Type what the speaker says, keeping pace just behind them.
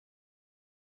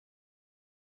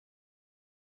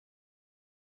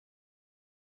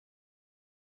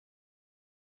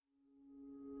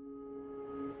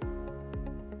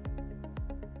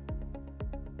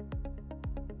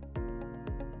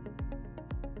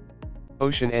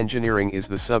Ocean engineering is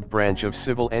the sub-branch of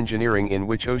civil engineering in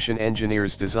which ocean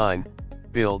engineers design,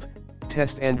 build,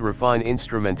 test and refine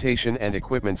instrumentation and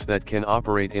equipments that can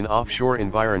operate in offshore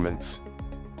environments.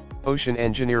 Ocean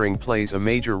engineering plays a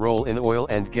major role in oil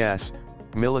and gas,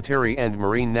 military and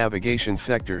marine navigation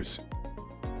sectors.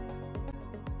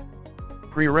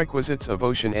 Prerequisites of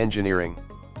ocean engineering.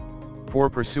 For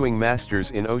pursuing masters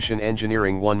in ocean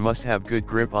engineering, one must have good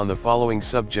grip on the following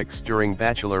subjects during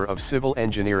Bachelor of Civil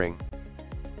Engineering: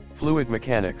 Fluid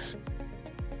Mechanics,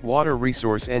 Water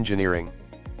Resource Engineering,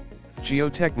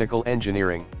 Geotechnical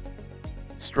Engineering,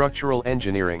 Structural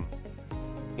Engineering,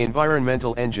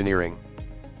 Environmental Engineering.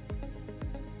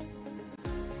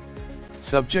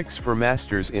 Subjects for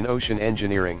Masters in Ocean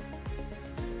Engineering.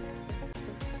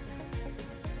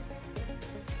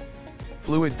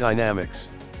 Fluid Dynamics.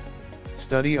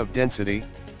 Study of density,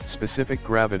 specific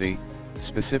gravity,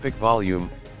 specific volume,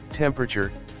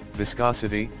 temperature,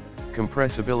 viscosity,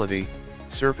 compressibility,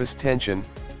 surface tension,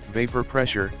 vapor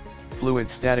pressure, fluid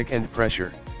static and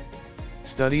pressure.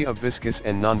 Study of viscous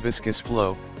and non-viscous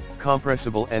flow,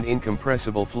 compressible and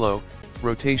incompressible flow,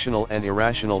 rotational and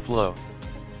irrational flow.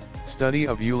 Study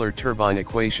of Euler turbine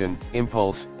equation,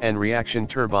 impulse and reaction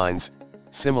turbines,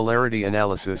 similarity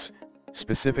analysis,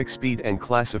 specific speed and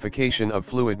classification of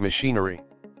fluid machinery.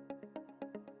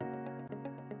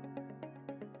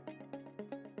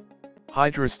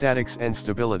 Hydrostatics and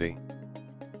stability.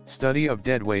 Study of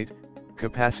deadweight,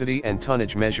 capacity and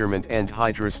tonnage measurement and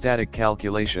hydrostatic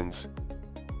calculations.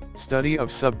 Study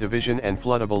of subdivision and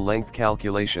floodable length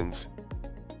calculations.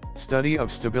 Study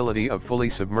of stability of fully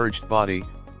submerged body,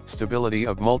 stability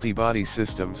of multi-body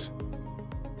systems.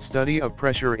 Study of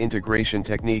pressure integration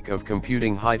technique of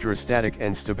computing hydrostatic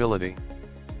and stability.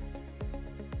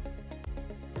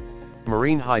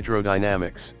 Marine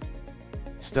hydrodynamics.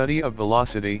 Study of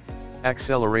velocity,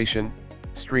 acceleration,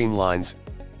 streamlines,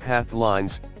 path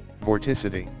lines,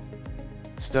 vorticity.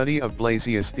 Study of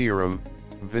Blasius theorem,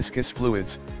 viscous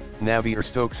fluids,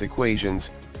 Navier-Stokes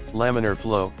equations, laminar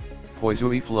flow,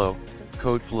 Poiseuille flow,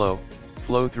 code flow,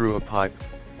 flow through a pipe,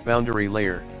 boundary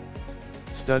layer.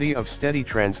 Study of steady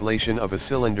translation of a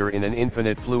cylinder in an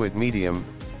infinite fluid medium,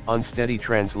 unsteady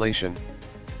translation.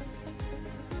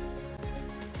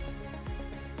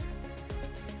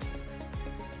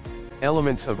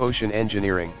 Elements of ocean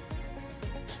engineering.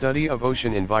 Study of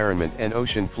ocean environment and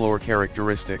ocean floor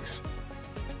characteristics.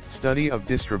 Study of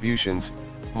distributions,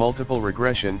 multiple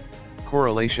regression,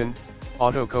 correlation,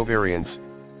 autocovariance,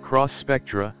 cross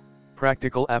spectra,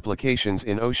 practical applications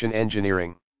in ocean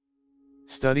engineering.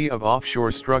 Study of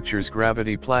offshore structures,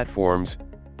 gravity platforms,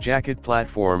 jacket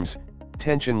platforms,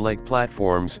 tension leg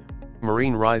platforms,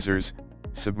 marine risers,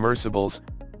 submersibles,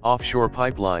 offshore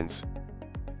pipelines.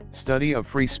 Study of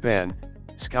free span,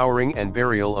 scouring and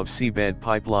burial of seabed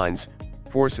pipelines,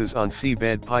 forces on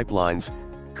seabed pipelines,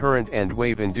 current and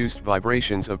wave-induced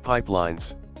vibrations of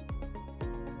pipelines.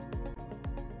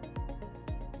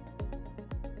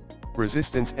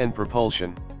 Resistance and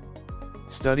propulsion.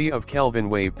 Study of Kelvin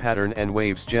wave pattern and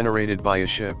waves generated by a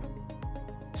ship.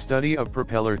 Study of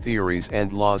propeller theories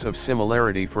and laws of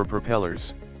similarity for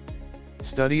propellers.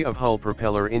 Study of hull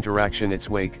propeller interaction, its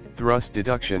wake, thrust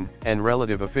deduction, and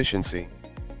relative efficiency.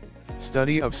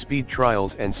 Study of speed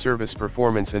trials and service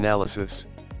performance analysis.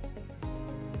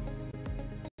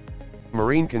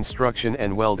 Marine construction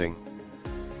and welding.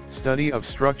 Study of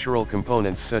structural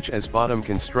components such as bottom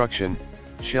construction,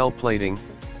 shell plating,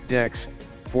 decks,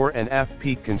 fore and aft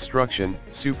peak construction,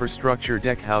 superstructure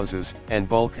deck houses, and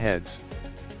bulkheads.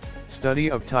 Study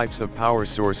of types of power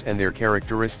source and their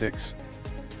characteristics.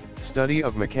 Study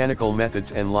of mechanical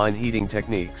methods and line heating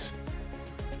techniques.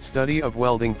 Study of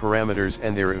welding parameters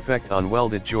and their effect on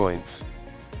welded joints.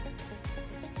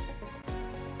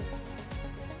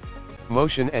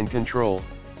 Motion and control.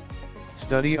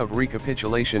 Study of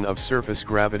recapitulation of surface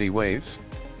gravity waves.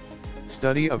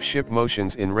 Study of ship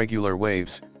motions in regular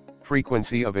waves,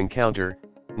 frequency of encounter,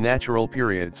 natural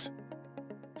periods.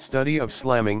 Study of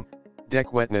slamming,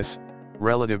 deck wetness,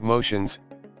 relative motions,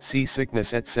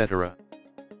 seasickness, etc.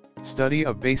 Study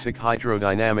of basic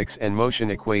hydrodynamics and motion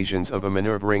equations of a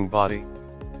maneuvering body.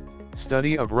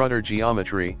 Study of rudder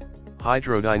geometry,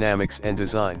 hydrodynamics and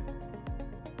design.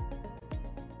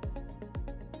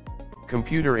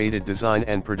 Computer-aided design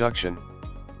and production.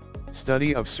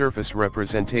 Study of surface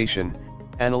representation,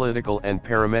 analytical and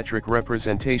parametric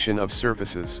representation of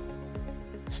surfaces.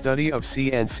 Study of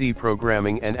CNC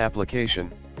programming and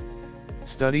application.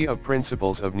 Study of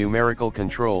principles of numerical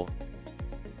control.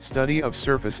 Study of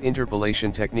surface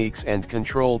interpolation techniques and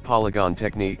control polygon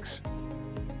techniques.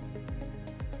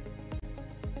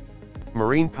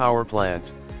 Marine power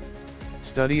plant.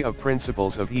 Study of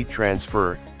principles of heat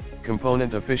transfer,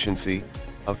 component efficiency,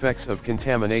 effects of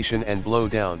contamination and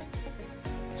blowdown.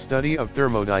 Study of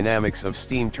thermodynamics of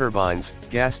steam turbines,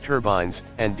 gas turbines,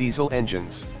 and diesel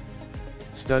engines.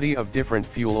 Study of different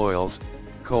fuel oils,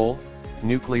 coal,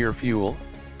 nuclear fuel,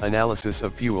 analysis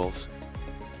of fuels.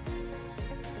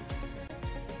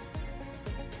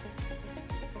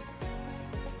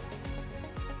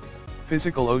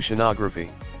 Physical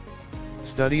oceanography.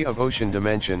 Study of ocean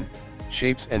dimension,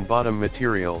 shapes and bottom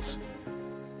materials.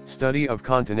 Study of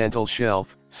continental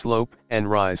shelf, slope and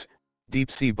rise, deep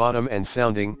sea bottom and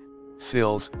sounding,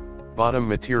 sills, bottom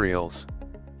materials.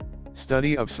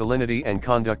 Study of salinity and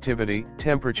conductivity,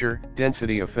 temperature,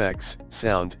 density effects,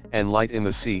 sound and light in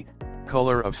the sea,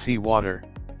 color of sea water.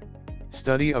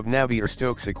 Study of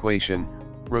Navier-Stokes equation,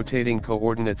 rotating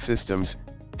coordinate systems,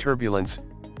 turbulence,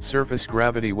 surface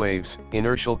gravity waves,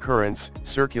 inertial currents,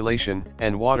 circulation,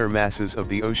 and water masses of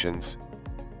the oceans.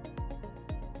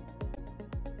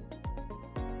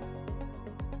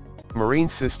 Marine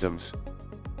systems.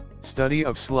 Study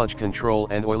of sludge control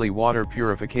and oily water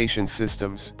purification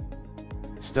systems.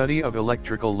 Study of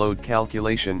electrical load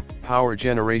calculation, power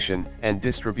generation, and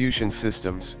distribution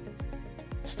systems.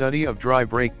 Study of dry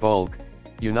break bulk,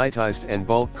 unitized and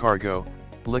bulk cargo,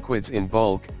 liquids in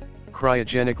bulk,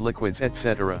 cryogenic liquids,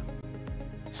 etc.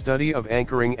 Study of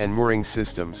anchoring and mooring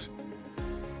systems.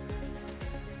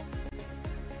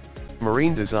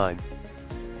 Marine design.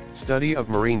 Study of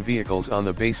marine vehicles on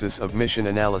the basis of mission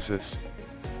analysis.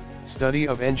 Study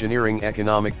of engineering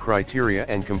economic criteria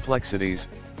and complexities,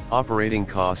 operating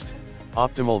cost,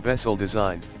 optimal vessel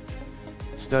design.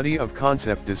 Study of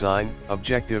concept design,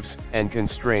 objectives and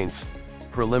constraints,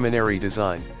 preliminary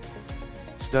design.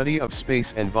 Study of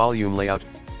space and volume layout,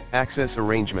 access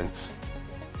arrangements.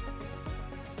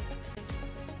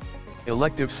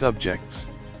 Elective subjects.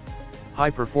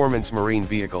 High-performance marine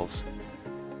vehicles.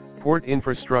 Port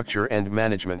infrastructure and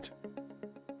management.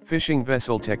 Fishing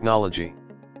vessel technology.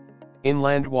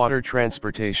 Inland water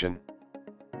transportation.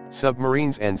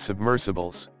 Submarines and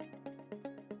submersibles.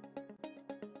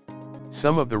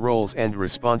 Some of the roles and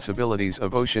responsibilities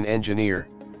of ocean engineer.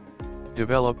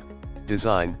 Develop,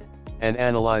 design, and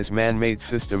analyze man-made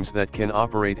systems that can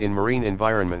operate in marine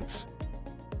environments.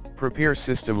 Prepare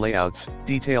system layouts,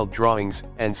 detailed drawings,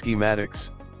 and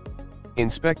schematics.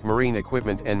 Inspect marine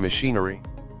equipment and machinery.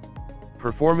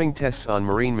 Performing tests on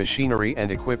marine machinery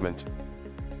and equipment.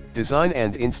 Design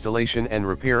and installation and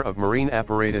repair of marine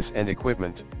apparatus and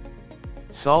equipment.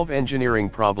 Solve engineering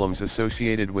problems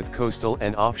associated with coastal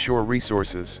and offshore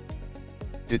resources.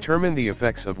 Determine the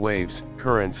effects of waves,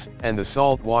 currents, and the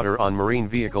salt water on marine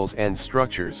vehicles and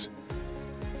structures.